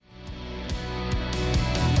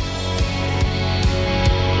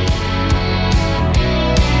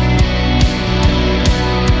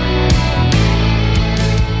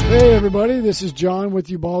everybody. This is John with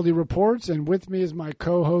Ubaldi Reports, and with me is my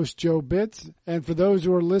co-host, Joe Bitz. And for those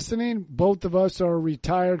who are listening, both of us are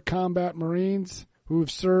retired combat Marines who have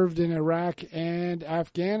served in Iraq and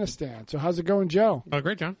Afghanistan. So how's it going, Joe? Oh,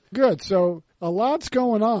 great, John. Good. So a lot's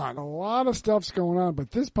going on. A lot of stuff's going on. But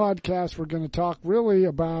this podcast, we're going to talk really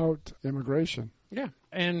about immigration. Yeah.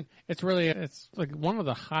 And it's like one of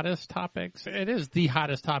the hottest topics. It is the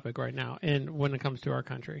hottest topic right now when it comes to our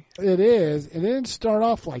country. It is. It didn't start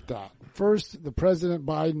off like that. First, the President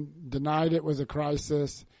Biden denied it was a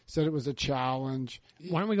crisis, said it was a challenge.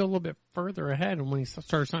 Why don't we go a little bit further ahead, and when he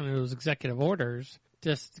started signing those executive orders,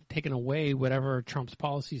 just taking away whatever Trump's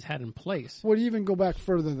policies had in place? Well, even go back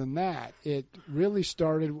further than that. It really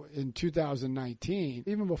started in 2019,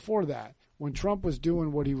 even before that. When Trump was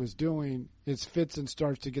doing what he was doing, it fits and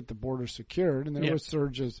starts to get the border secured, and there were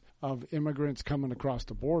surges of immigrants coming across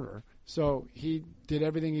the border. So he did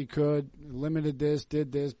everything he could, limited this,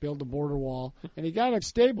 did this, built a border wall, and he got it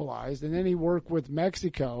stabilized, and then he worked with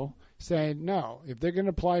Mexico saying, no, if they're going to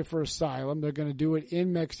apply for asylum, they're going to do it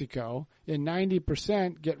in Mexico, and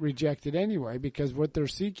 90% get rejected anyway because what they're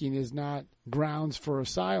seeking is not grounds for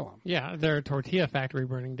asylum. Yeah, their tortilla factory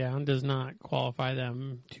burning down does not qualify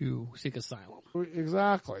them to seek asylum.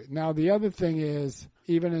 Exactly. Now, the other thing is,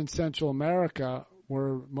 even in Central America,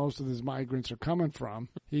 where most of these migrants are coming from,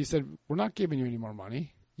 he said, we're not giving you any more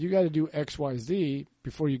money. You got to do X, Y, Z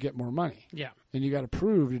before you get more money. Yeah. And you got to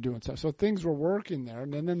prove you're doing stuff. So things were working there.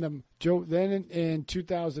 And then in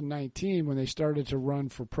 2019, when they started to run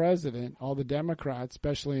for president, all the Democrats,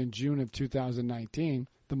 especially in June of 2019,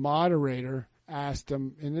 the moderator asked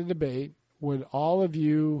them in the debate, would all of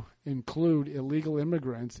you include illegal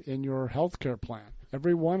immigrants in your health care plan?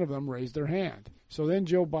 Every one of them raised their hand. So then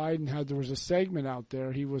Joe Biden there was a segment out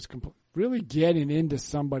there. He was really getting into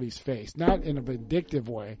somebody's face, not in a vindictive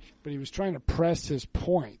way, but he was trying to press his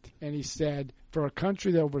point. And he said, for a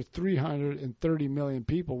country that over 330 million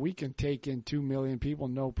people, we can take in 2 million people,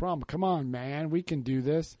 no problem. Come on, man, we can do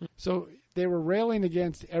this. So they were railing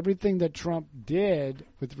against everything that Trump did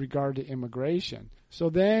with regard to immigration. So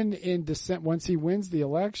then in December, once he wins the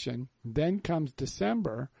election, then comes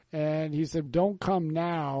December, and he said, don't come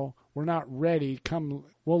now. We're not ready. Come,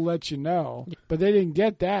 we'll let you know. But they didn't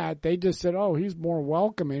get that. They just said, oh, he's more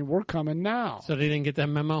welcoming. We're coming now. So they didn't get that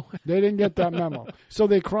memo? They didn't get that memo. So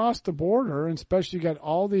they crossed the border, and especially you got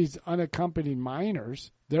all these unaccompanied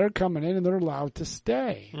minors. They're coming in, and they're allowed to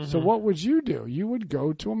stay. Mm-hmm. So what would you do? You would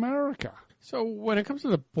go to America. So when it comes to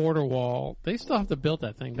the border wall, they still have to build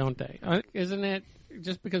that thing, don't they? Isn't it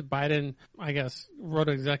just because Biden, I guess, wrote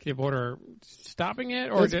an executive order stopping it?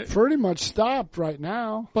 Or it's pretty much stopped right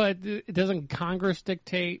now. But doesn't Congress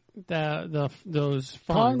dictate those funds?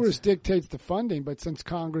 Congress dictates the funding, but since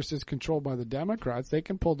Congress is controlled by the Democrats, they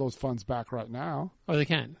can pull those funds back right now. Oh, they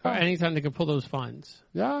can? Anytime they can pull those funds?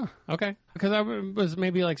 Yeah. Okay. Because I was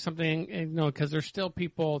maybe like something, because there's still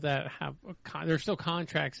people that have, there's still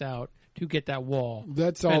contracts out to get that wall.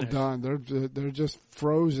 That's finished. all done. They're just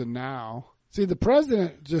frozen now. See, the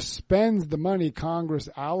president just spends the money Congress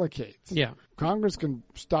allocates. Yeah. Congress can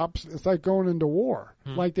stop. It's like going into war,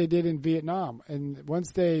 like they did in Vietnam. And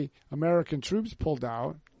once American troops pulled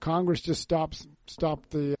out, Congress just stopped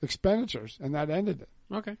the expenditures, and that ended it.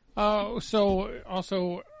 Okay. So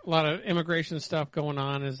also a lot of immigration stuff going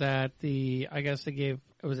on is that I guess they gave,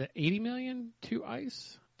 was it $80 million to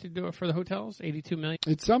ICE? To do it for the hotels, $82 million.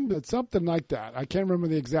 It's something like that. I can't remember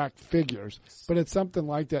the exact figures, but it's something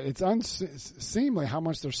like that. It's unseemly how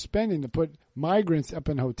much they're spending to put migrants up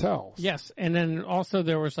in hotels. Yes, and then also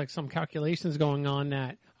there was like some calculations going on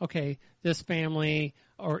that this family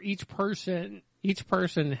or each person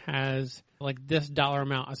has like this dollar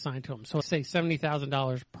amount assigned to them. So say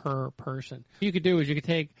 $70,000 per person. What you could do is you could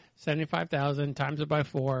take $75,000 times it by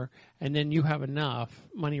 4, and then you have enough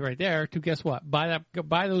money right there to guess what? Buy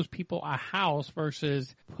those people a house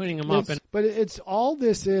versus putting them up. But it's all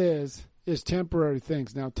this is temporary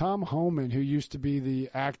things. Now, Tom Homan, who used to be the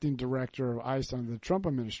acting director of ICE under the Trump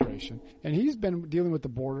administration, and he's been dealing with the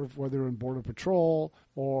border, whether in Border Patrol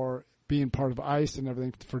or being part of ICE and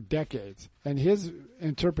everything for decades. And his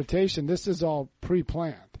interpretation, this is all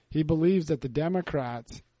pre-planned. He believes that the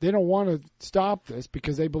Democrats, they don't want to stop this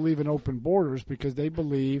because they believe in open borders, because they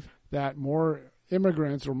believe that more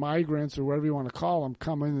immigrants or migrants or whatever you want to call them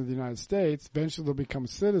come into the United States. Eventually they'll become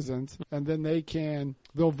citizens, and then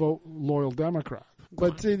they'll vote loyal Democrat.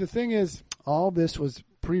 But see, the thing is, all this was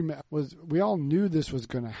we all knew this was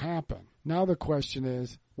going to happen. Now the question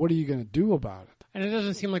is, what are you going to do about it? And it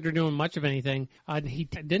doesn't seem like they're doing much of anything.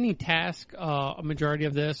 Didn't he task a majority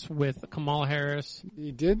of this with Kamala Harris?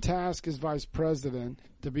 He did task his vice president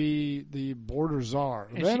to be the border czar.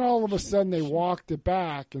 And then all of a sudden they walked it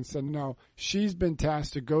back and said, no, she's been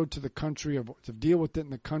tasked to go to to deal with it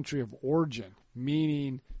in the country of origin,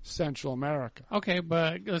 meaning Central America. Okay,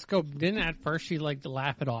 but let's go. Didn't at first she like to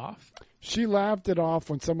laugh it off? She laughed it off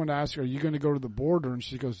when someone asked her, are you going to go to the border? And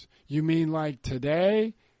she goes, you mean like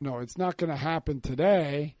today? No, it's not going to happen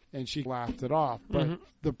today. And she laughed it off. But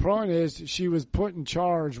the point is, she was put in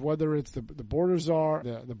charge, whether it's the border czar,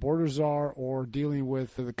 the border czar, or dealing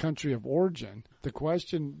with the country of origin. The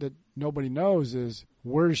question that nobody knows is,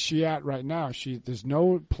 where is she at right now? There's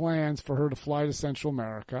no plans for her to fly to Central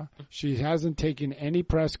America. She hasn't taken any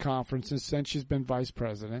press conferences since she's been vice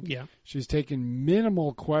president. Yeah. She's taken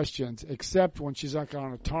minimal questions, except when she's like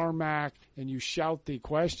on a tarmac and you shout the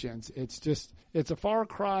questions. It's a far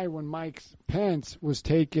cry when Mike Pence was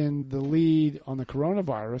taking the lead on the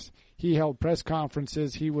coronavirus. He held press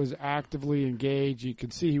conferences. He was actively engaged. You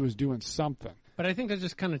could see he was doing something. But I think that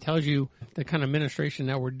just kind of tells you the kind of administration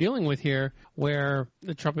that we're dealing with here, where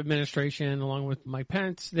the Trump administration, along with Mike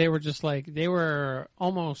Pence, they were just like, they would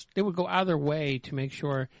go out of their way to make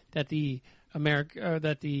sure that the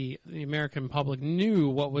American public knew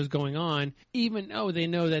what was going on, even though they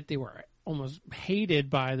know that they were almost hated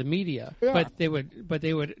by the media. Yeah. But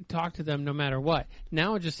they would talk to them no matter what.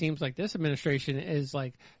 Now it just seems like this administration is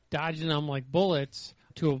like dodging them like bullets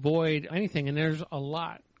to avoid anything, and there's a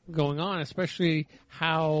lot going on, especially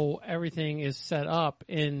how everything is set up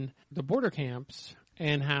in the border camps,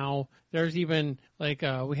 and how there's even like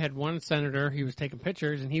we had one senator, he was taking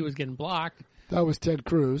pictures and he was getting blocked. That was Ted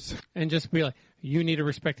Cruz. And just be like, you need to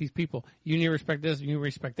respect these people. You need to respect this. You need to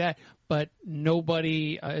respect that. But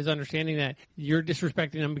nobody is understanding that you're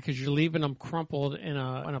disrespecting them because you're leaving them crumpled in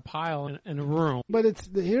a pile in a room. But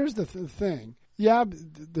here's the thing. Yeah,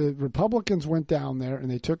 the Republicans went down there and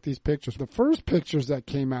they took these pictures. The first pictures that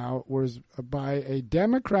came out was by a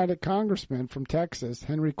Democratic congressman from Texas,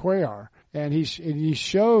 Henry Cuellar, and he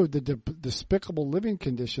showed the despicable living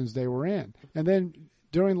conditions they were in. And then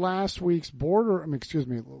during last week's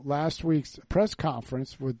press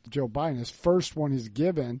conference with Joe Biden, his first one he's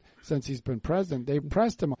given since he's been president, they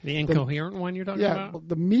pressed him. The incoherent one you're talking about? Yeah,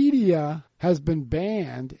 the media has been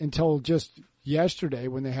banned until just yesterday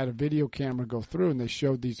when they had a video camera go through and they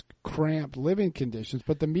showed these cramped living conditions.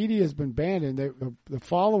 But the media has been banned, and the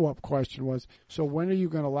follow-up question was, so when are you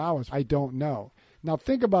going to allow us? I don't know. Now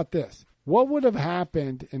think about this. What would have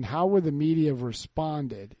happened and how would the media have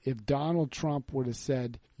responded if Donald Trump would have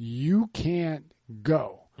said, you can't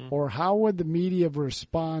go? Or how would the media have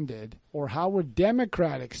responded, or how would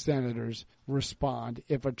Democratic senators respond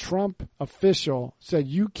if a Trump official said,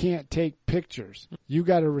 you can't take pictures, you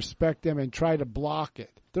got to respect them and try to block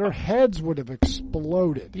it? Their heads would have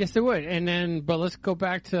exploded. Yes, they would. But let's go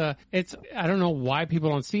back to, I don't know why people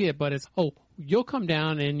don't see it, but you'll come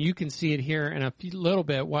down and you can see it here in a little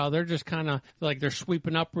bit, while they're just kind of like they're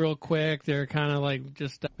sweeping up real quick. They're kind of like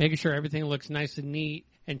just making sure everything looks nice and neat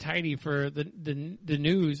and tidy for the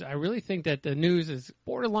news. I really think that the news is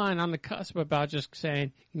borderline on the cusp about just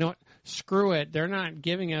saying, you know what, screw it. They're not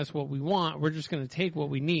giving us what we want. We're just going to take what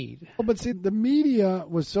we need. Well, but see, the media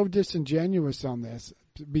was so disingenuous on this,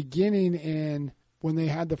 beginning in when they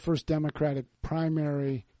had the first Democratic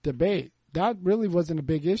primary debate. That really wasn't a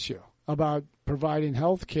big issue about providing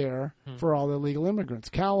health care for all the illegal immigrants.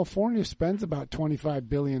 California spends about $25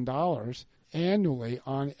 billion annually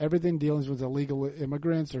on everything dealing with illegal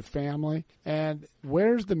immigrants or family. And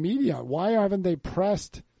where's the media? Why haven't they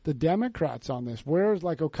pressed the Democrats on this? Where's,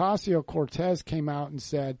 like, Ocasio-Cortez came out and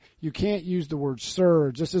said, you can't use the word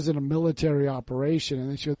surge. This isn't a military operation.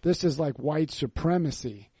 And this is like white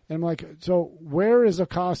supremacy. And I'm like, so where is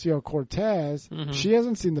Ocasio-Cortez? She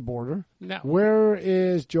hasn't seen the border. No. Where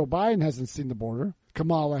is Joe Biden? Hasn't seen the border.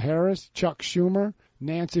 Kamala Harris, Chuck Schumer,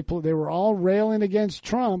 Nancy Pelosi, they were all railing against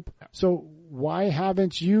Trump. So why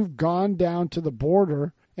haven't you gone down to the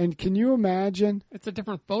border? And can you imagine? It's a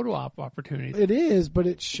different photo op opportunity. It is, but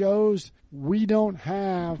it shows we don't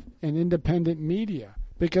have an independent media.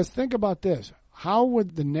 Because think about this. How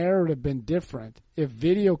would the narrative been different if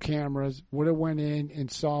video cameras would have went in and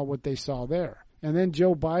saw what they saw there? And then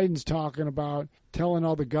Joe Biden's talking about telling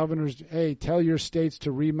all the governors, hey, tell your states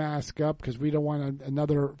to remask up because we don't want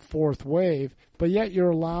another fourth wave. But yet you're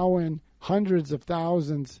allowing hundreds of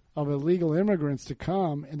thousands of illegal immigrants to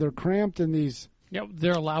come, and they're cramped in these Yep,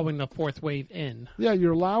 they're allowing the fourth wave in. Yeah,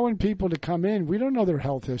 you're allowing people to come in. We don't know their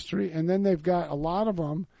health history. And then they've got a lot of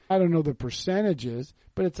them, I don't know the percentages,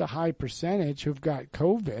 but it's a high percentage who've got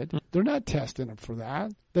COVID. They're not testing them for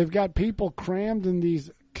that. They've got people crammed in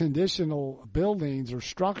these conditional buildings or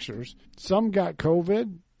structures. Some got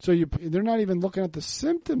COVID, so they're not even looking at the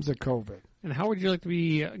symptoms of COVID. And how would you like to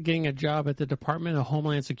be getting a job at the Department of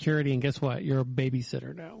Homeland Security, and guess what? You're a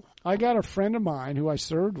babysitter now. I got a friend of mine who I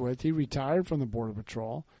served with. He retired from the Border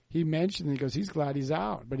Patrol. He mentioned, he goes, he's glad he's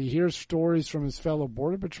out. But he hears stories from his fellow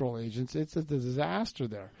Border Patrol agents. It's a disaster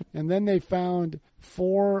there. And then they found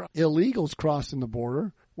 4 illegals crossing the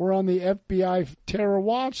border were on the FBI terror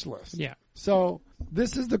watch list. Yeah. So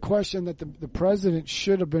this is the question that the president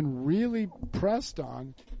should have been really pressed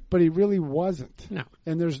on, but he really wasn't. No.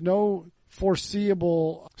 And there's no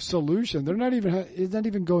foreseeable solution. It's not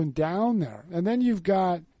even going down there. And then you've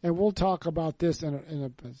got, and we'll talk about this in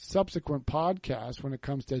a subsequent podcast when it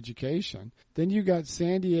comes to education. Then you got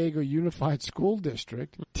San Diego Unified School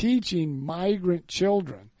District teaching migrant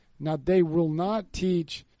children. Now they will not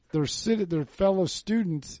teach their fellow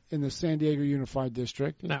students in the San Diego Unified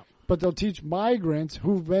District. No. But they'll teach migrants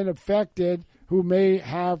who've been affected, who may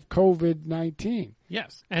have COVID-19.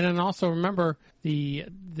 Yes, and then also remember the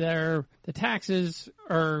taxes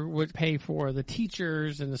would pay for the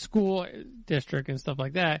teachers and the school district and stuff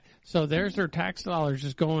like that. So there's their tax dollars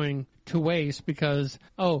just going to waste because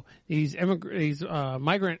these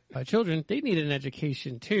migrant children, they need an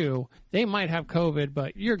education too. They might have COVID,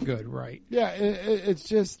 but you're good, right? Yeah, it's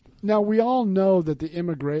just now we all know that the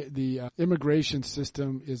immigration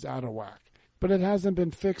system is out of whack, but it hasn't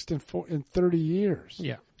been fixed in 30 years.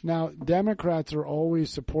 Yeah. Now, Democrats are always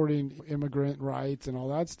supporting immigrant rights and all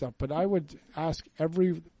that stuff, but I would ask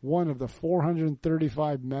every one of the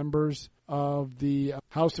 435 members of the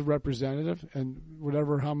House of Representatives and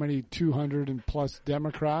how many 200 and plus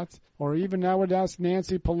Democrats, or even I would ask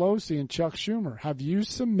Nancy Pelosi and Chuck Schumer, have you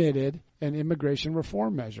submitted an immigration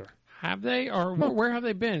reform measure? Have they? Or where have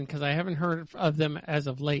they been? Because I haven't heard of them as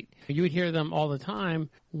of late. You would hear them all the time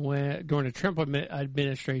during the Trump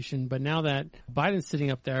administration, but now that Biden's sitting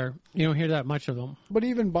up there, you don't hear that much of them. But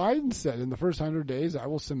even Biden said in the first 100 days, I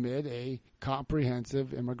will submit a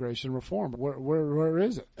comprehensive immigration reform. Where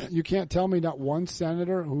is it? You can't tell me not one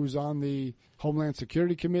senator who's on the Homeland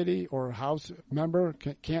Security Committee or a House member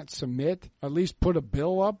can't submit, at least put a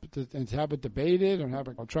bill up and have it debated and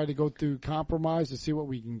I'll try to go through compromise to see what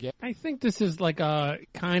we can get. I think this is like a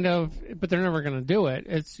kind of, but they're never going to do it.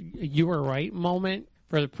 It's you were right moment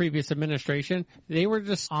for the previous administration. They were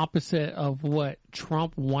just opposite of what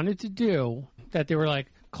Trump wanted to do, that they were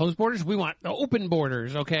like, closed borders, we want the open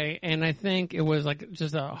borders, okay? And I think it was like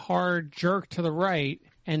just a hard jerk to the right,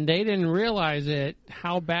 and they didn't realize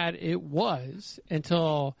how bad it was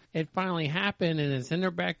until it finally happened and it's in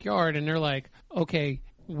their backyard and they're like, okay,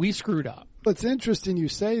 we screwed up. It's interesting you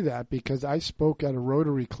say that because I spoke at a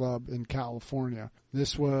Rotary Club in California.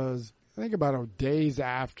 This was, I think, about days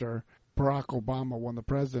after Barack Obama won the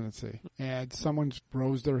presidency. And someone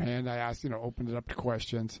rose their hand. I asked, opened it up to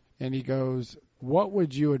questions. And he goes, what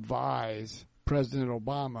would you advise President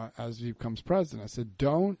Obama as he becomes president? I said,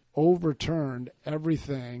 don't overturn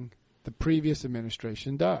everything the previous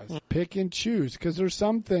administration does. Pick and choose, because there's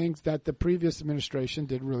some things that the previous administration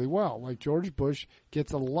did really well. Like George Bush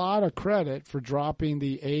gets a lot of credit for dropping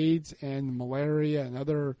the AIDS and malaria and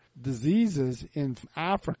other diseases in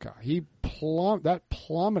Africa. That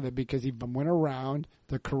plummeted because he went around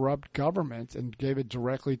the corrupt governments and gave it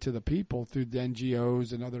directly to the people through the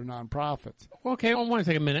NGOs and other nonprofits. Okay, I want to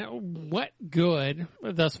take a minute. What good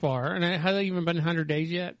thus far, and it hasn't even been 100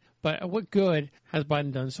 days yet, but what good has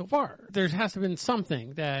Biden done so far? There has to have been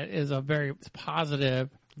something that is a very positive.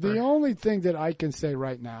 The only thing that I can say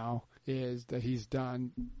right now is that he's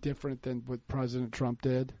done different than what President Trump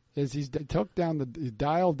did, is he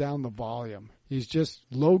dialed down the volume. He's just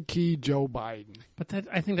low-key Joe Biden. But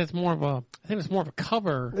I think that's more of a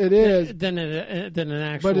cover. It is than an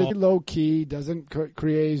actual. But it's low-key, doesn't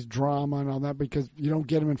create drama and all that because you don't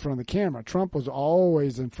get him in front of the camera. Trump was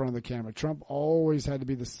always in front of the camera. Trump always had to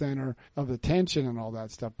be the center of the tension and all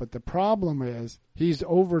that stuff. But the problem is he's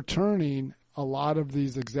overturning a lot of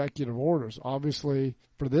these executive orders. Obviously,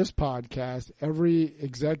 for this podcast, every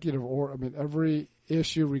every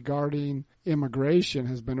issue regarding immigration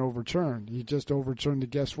has been overturned. He just overturned the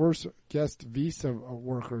guest visa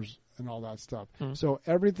workers and all that stuff. Mm-hmm. So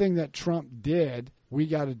everything that Trump did, we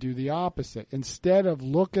got to do the opposite. Instead of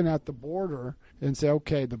looking at the border and say,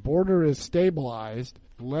 okay, the border is stabilized,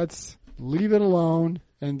 let's leave it alone.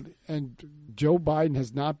 And Joe Biden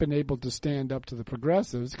has not been able to stand up to the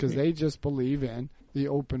progressives because they just believe in the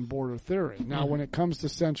open border theory. Now, when it comes to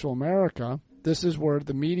Central America, this is where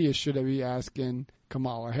the media should be asking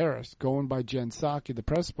Kamala Harris, going by Jen Psaki, the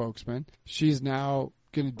press spokesman. She's now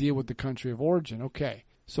going to deal with the country of origin. Okay,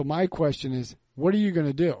 so my question is, what are you going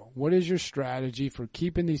to do? What is your strategy for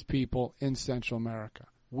keeping these people in Central America?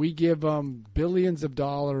 We give them billions of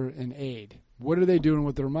dollars in aid. What are they doing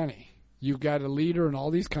with their money? You've got a leader in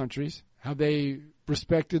all these countries. Have they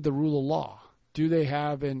respected the rule of law? Do they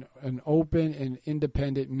have an open and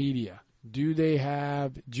independent media? Do they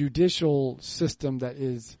have judicial system that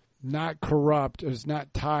is not corrupt or is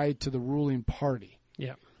not tied to the ruling party?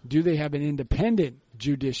 Yeah. Do they have an independent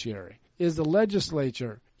judiciary? Is the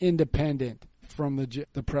legislature independent from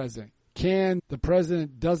the president? Can the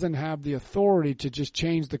president doesn't have the authority to just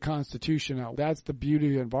change the Constitution out? That's the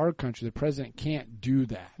beauty of our country. The president can't do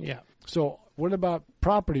that. Yeah. So what about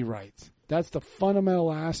property rights? That's the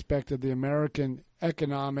fundamental aspect of the American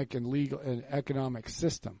economic and legal and economic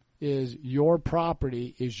system. Is your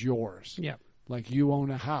property is yours. Yeah. Like you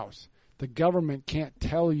own a house. The government can't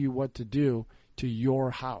tell you what to do to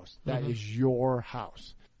your house. That is your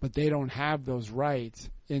house. But they don't have those rights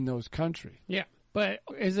in those countries. Yeah. But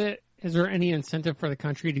is there any incentive for the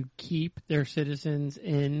country to keep their citizens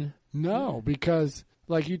in? No, because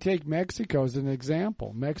like you take Mexico as an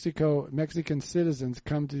example. Mexican citizens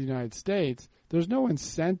come to the United States. There's no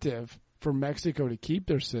incentive for Mexico to keep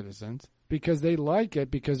their citizens because they like it,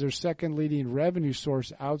 because their second leading revenue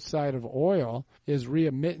source outside of oil is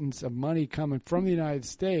remittance of money coming from the United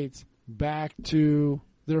States back to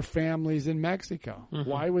their families in Mexico.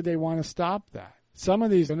 Why would they want to stop that? Some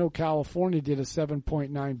of these, I know California did a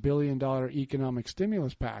 $7.9 billion economic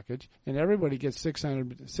stimulus package, and everybody gets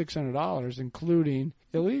 $600, including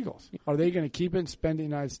illegals. Are they going to keep it and spend it in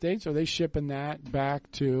the United States, or are they shipping that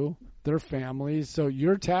back to their families? So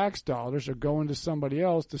your tax dollars are going to somebody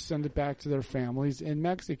else to send it back to their families in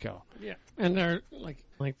Mexico. Yeah. And they're,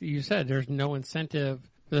 like you said, there's no incentive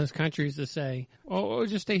for those countries to say, "Oh, we'll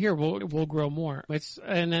just stay here. We'll grow more."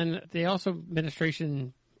 And then they also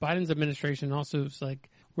Biden's administration also is like,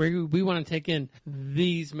 we want to take in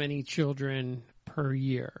these many children per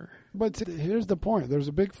year. But here's the point. There's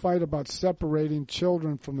a big fight about separating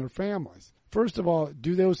children from their families. First of all,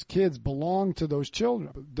 do those kids belong to those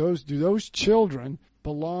children? Do those children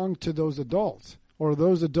belong to those adults? Or are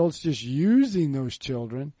those adults just using those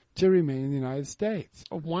children to remain in the United States?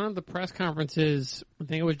 One of the press conferences, I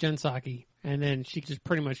think it was Jen Psaki, and then she just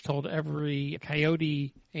pretty much told every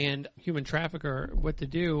coyote and human trafficker what to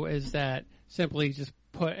do is that simply just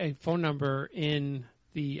put a phone number in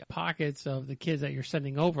the pockets of the kids that you're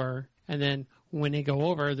sending over, and then when they go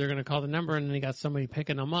over, they're going to call the number, and then they got somebody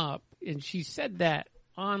picking them up. And she said that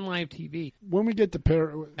on live TV. When we get to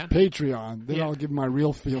Patreon, then I'll give my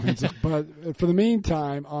real feelings. But for the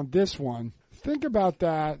meantime, on this one, think about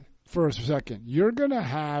that for a second. You're going to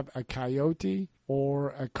have a coyote or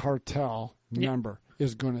a cartel member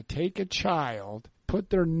is going to take a child, put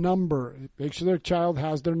their number, make sure their child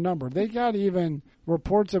has their number. They got even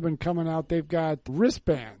reports have been coming out. They've got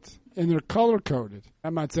wristbands and they're color coded.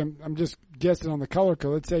 I'm not saying, I'm just guessing on the color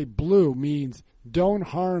code. Let's say blue means don't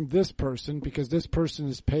harm this person because this person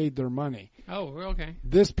has paid their money. Oh, okay.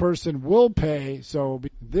 This person will pay, so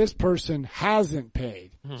this person hasn't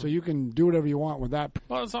paid. So you can do whatever you want with that.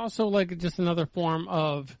 Well, it's also like just another form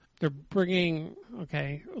of they're bringing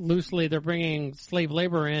slave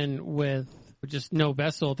labor in with just no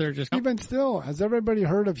vessel. They're just even still. Has everybody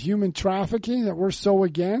heard of human trafficking that we're so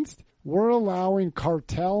against? We're allowing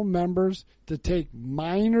cartel members to take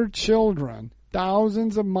minor children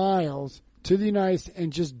thousands of miles to the United States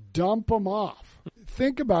and just dump them off.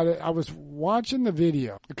 Think about it. I was watching the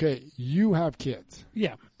video. Okay, you have kids.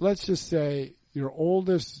 Yeah. Let's just say your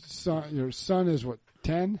oldest son, your son is what,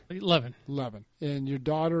 10? 11. 11. And your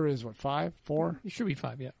daughter is what, 5, 4? It should be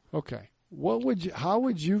 5, yeah. Okay. How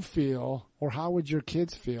would you feel, or how would your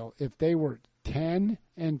kids feel if they were 10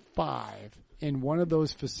 and 5 in one of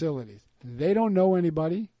those facilities? They don't know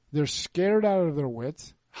anybody. They're scared out of their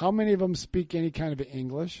wits. How many of them speak any kind of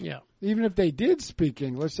English? Yeah. Even if they did speak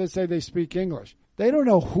English, let's say they speak English. They don't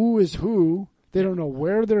know who is who. They don't know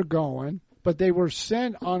where they're going. But they were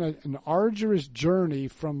sent on an arduous journey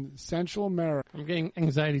from Central America. I'm getting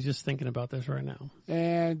anxiety just thinking about this right now.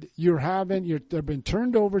 And they've been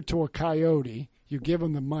turned over to a coyote. You give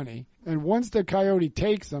them the money. And once the coyote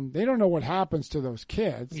takes them, they don't know what happens to those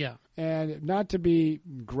kids. Yeah. And not to be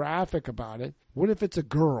graphic about it, what if it's a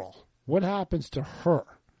girl? What happens to her?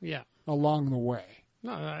 Yeah. Along the way?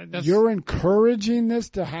 No, that's, You're encouraging this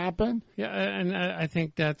to happen? yeah, and I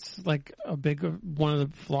think that's like a big one of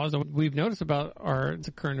the flaws that we've noticed about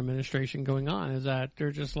the current administration going on is that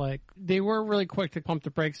they're just like they were really quick to pump the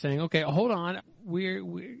brakes, saying, "Okay, hold on,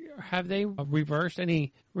 we have they reversed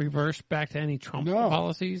back to any Trump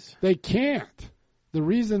policies?" They can't. The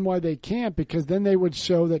reason why they can't, because then they would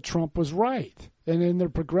show that Trump was right. And in their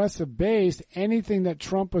progressive base, anything that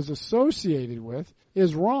Trump was associated with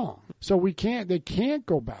is wrong. So they can't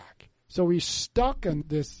go back. So he's stuck in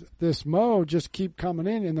this mode, just keep coming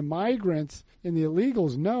in. And the migrants and the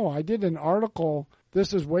illegals, no. I did an article,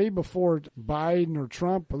 this is way before Biden or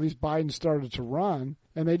Trump, at least Biden started to run.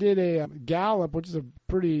 And they did a Gallup, which is a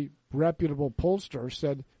pretty reputable pollster,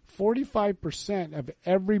 said 45% of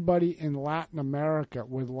everybody in Latin America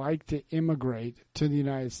would like to immigrate to the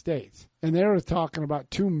United States. And they were talking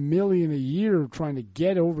about 2 million a year trying to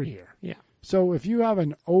get over here. Yeah. So if you have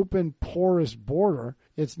an open, porous border,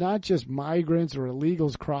 it's not just migrants or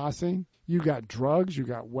illegals crossing. You got drugs, you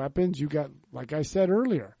got weapons, you got, like I said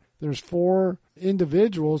earlier, there's 4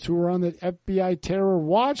 individuals who are on the FBI terror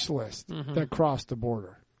watch list that crossed the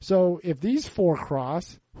border. So if these 4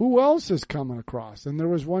 cross, who else is coming across? And there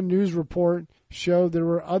was one news report showed there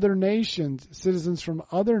were other nations, citizens from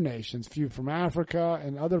other nations, few from Africa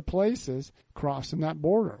and other places, crossing that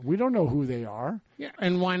border. We don't know who they are. Yeah,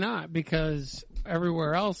 and why not? Because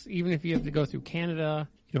everywhere else, even if you have to go through Canada,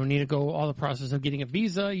 you don't need to go all the process of getting a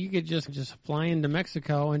visa. You could just fly into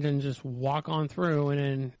Mexico and then just walk on through and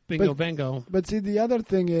then bingo, bango. But see, the other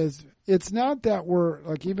thing is, it's not that we're,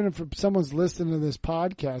 like, even if someone's listening to this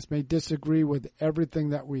podcast may disagree with everything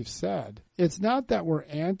that we've said, it's not that we're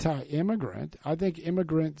anti-immigrant. I think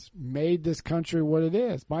immigrants made this country what it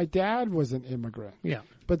is. My dad was an immigrant. Yeah.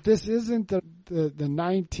 But this isn't the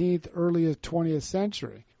 19th, earliest 20th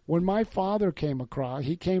century. When my father came across,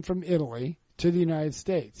 he came from Italy to the United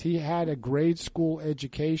States. He had a grade school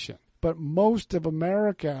education. But most of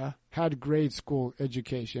America had grade school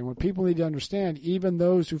education. What people need to understand, even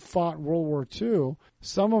those who fought in World War II,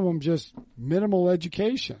 some of them just minimal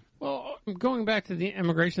education. Well, going back to the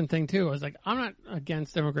immigration thing, too, I was like, I'm not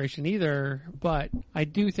against immigration either, but I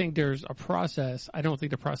do think there's a process. I don't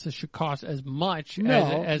think the process should cost as much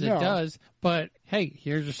as it does. But, hey,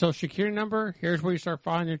 here's your Social Security number. Here's where you start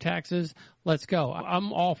filing your taxes. Let's go.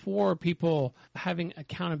 I'm all for people having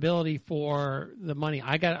accountability for the money.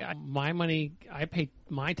 I got my money. I pay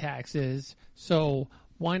my taxes. So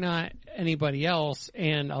why not anybody else?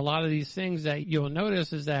 And a lot of these things that you'll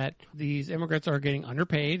notice is that these immigrants are getting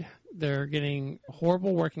underpaid. They're getting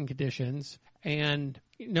horrible working conditions. And,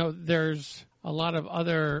 there's a lot of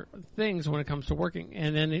other things when it comes to working.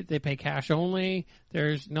 And then they pay cash only.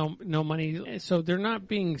 There's no money. So they're not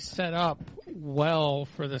being set up well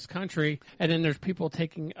for this country. And then there's people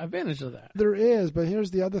taking advantage of that. There is, but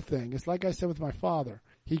here's the other thing. It's like I said with my father.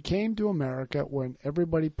 He came to America when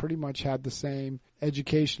everybody pretty much had the same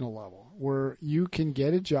educational level, where you can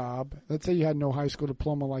get a job. Let's say you had no high school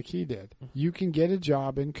diploma like he did. You can get a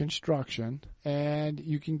job in construction, and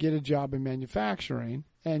you can get a job in manufacturing,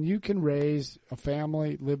 and you can raise a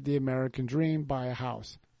family, live the American dream, buy a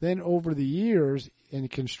house. Then over the years in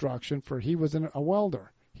construction, he was a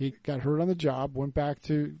welder. He got hurt on the job, went back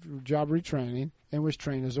to job retraining, and was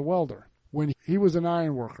trained as a welder. When he was an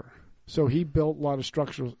iron worker. So he built a lot of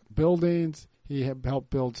structural buildings. He helped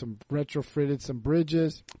build retrofitted some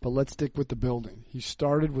bridges. But let's stick with the building. He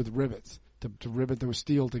started with rivets to rivet those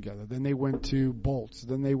steel together. Then they went to bolts.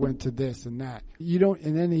 Then they went to this and that.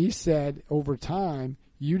 And then he said over time,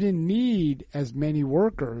 you didn't need as many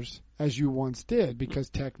workers as you once did because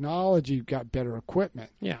technology got better equipment.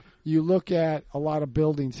 Yeah. You look at a lot of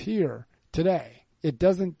buildings here today. It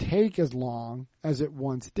doesn't take as long as it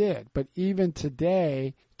once did. But even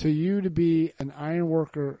today, to you to be an iron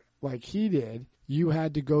worker like he did, you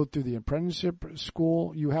had to go through the apprenticeship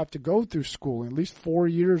school. You have to go through schooling, at least 4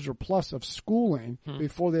 years or plus of schooling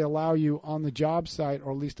before they allow you on the job site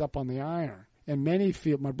or at least up on the iron. And many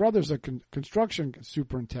feel, my brother's a construction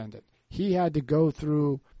superintendent. He had to go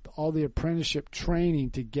through all the apprenticeship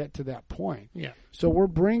training to get to that point. Yeah. So we're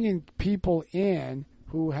bringing people in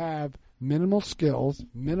who have minimal skills,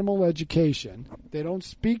 minimal education. They don't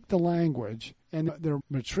speak the language, and they're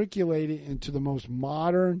matriculated into the most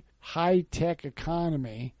modern, high-tech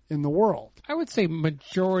economy in the world. I would say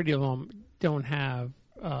majority of them don't have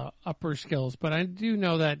upper skills, but I do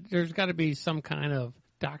know that there's got to be some kind of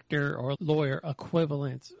doctor or lawyer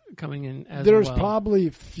equivalent coming in as There's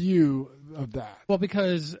probably few of that. Well,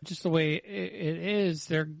 because just the way it is,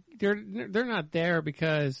 they're not there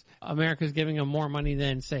because America's giving them more money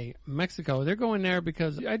than, say, Mexico. They're going there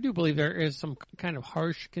because I do believe there is some kind of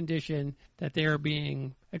harsh condition that they are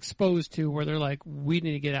being exposed to where they're like, we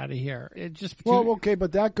need to get out of here. Well, okay,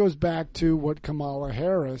 but that goes back to what Kamala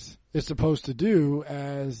Harris is supposed to do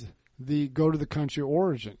as the go to the country of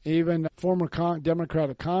origin. Even former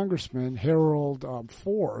Democratic Congressman Harold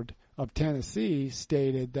Ford of Tennessee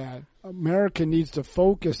stated that America needs to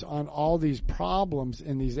focus on all these problems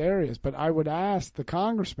in these areas. But I would ask the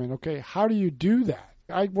congressman, okay, how do you do that?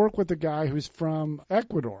 I work with a guy who's from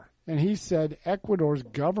Ecuador, and he said Ecuador's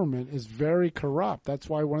government is very corrupt. That's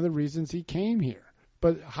why one of the reasons he came here.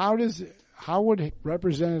 But how would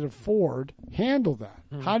Representative Ford handle that?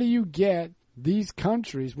 How do you get these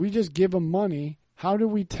countries, we just give them money, how do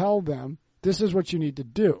we tell them this is what you need to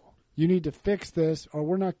do? You need to fix this or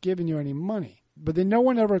we're not giving you any money. But then no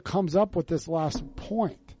one ever comes up with this last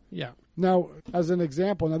point. Yeah. Now, as an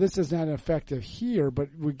example, now this is not effective here, but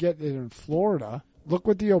we get it in Florida. Look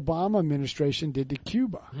what the Obama administration did to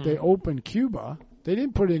Cuba. They opened Cuba. They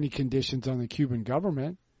didn't put any conditions on the Cuban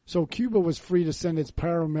government. So Cuba was free to send its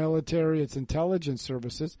paramilitary, its intelligence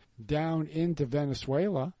services down into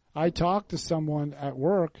Venezuela. I talked to someone at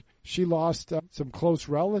work. She lost some close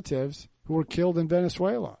relatives who were killed in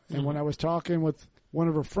Venezuela. And when I was talking with one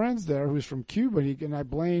of her friends there who's from Cuba, and I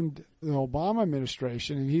blamed the Obama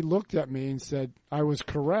administration, and he looked at me and said I was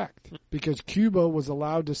correct because Cuba was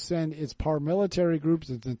allowed to send its paramilitary groups,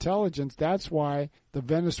 its intelligence. That's why the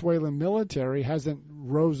Venezuelan military hasn't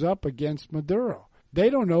rose up against Maduro. They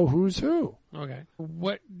don't know who's who. Okay.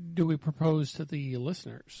 What do we propose to the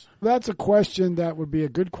listeners? That's a question that would be a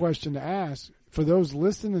good question to ask. For those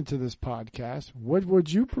listening to this podcast, what would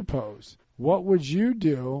you propose? What would you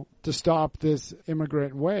do to stop this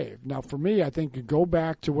immigrant wave? Now, for me, I think you go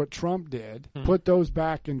back to what Trump did, put those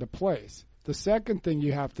back into place. The second thing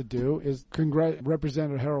you have to do is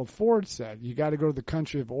Representative Harold Ford said, you got to go to the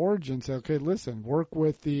country of origin. Say, okay, listen, work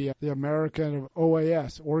with the American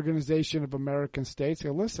OAS, Organization of American States. Say,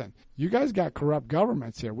 listen, you guys got corrupt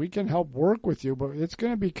governments here. We can help work with you, but it's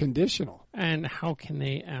going to be conditional. And how can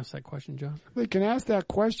they ask that question, John? They can ask that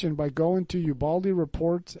question by going to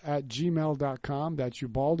ubaldireports@gmail.com. That's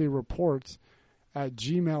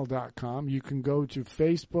ubaldireports@gmail.com. You can go to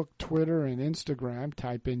Facebook, Twitter, and Instagram.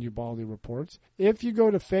 Type in Ubaldi Reports. If you go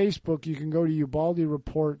to Facebook, you can go to Ubaldi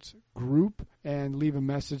Reports group and leave a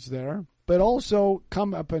message there. But also,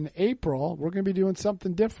 come up in April, we're going to be doing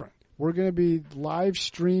something different. We're going to be live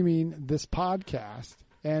streaming this podcast.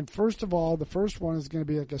 And first of all, the first one is going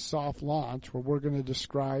to be like a soft launch where we're going to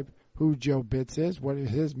describe who Joe Bitz is, what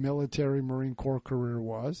his military Marine Corps career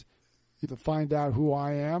was, to find out who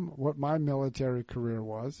I am, what my military career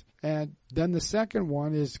was. And then the second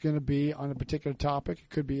one is going to be on a particular topic.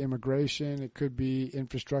 It could be immigration. It could be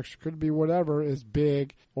infrastructure. It could be whatever is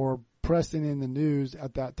big or pressing in the news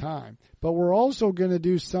at that time. But we're also going to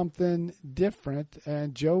do something different,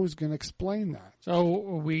 and Joe's going to explain that.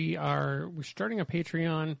 So we're starting a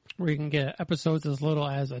Patreon where you can get episodes as little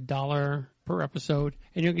as $1 per episode,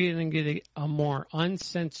 and you'll get a more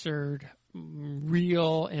uncensored,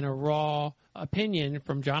 real and a raw opinion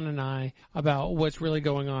from John and I about what's really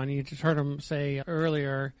going on. You just heard him say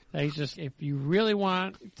earlier that if you really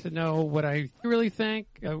want to know what I really think,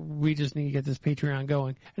 we just need to get this Patreon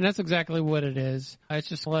going. And that's exactly what it is. It's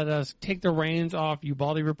just let us take the reins off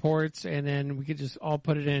Ubaldi Reports, and then we could just all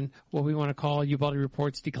put it in what we want to call Ubaldi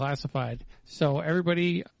Reports Declassified. So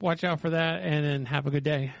everybody watch out for that, and then have a good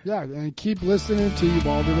day. Yeah, and keep listening to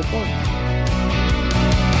Ubaldi Reports.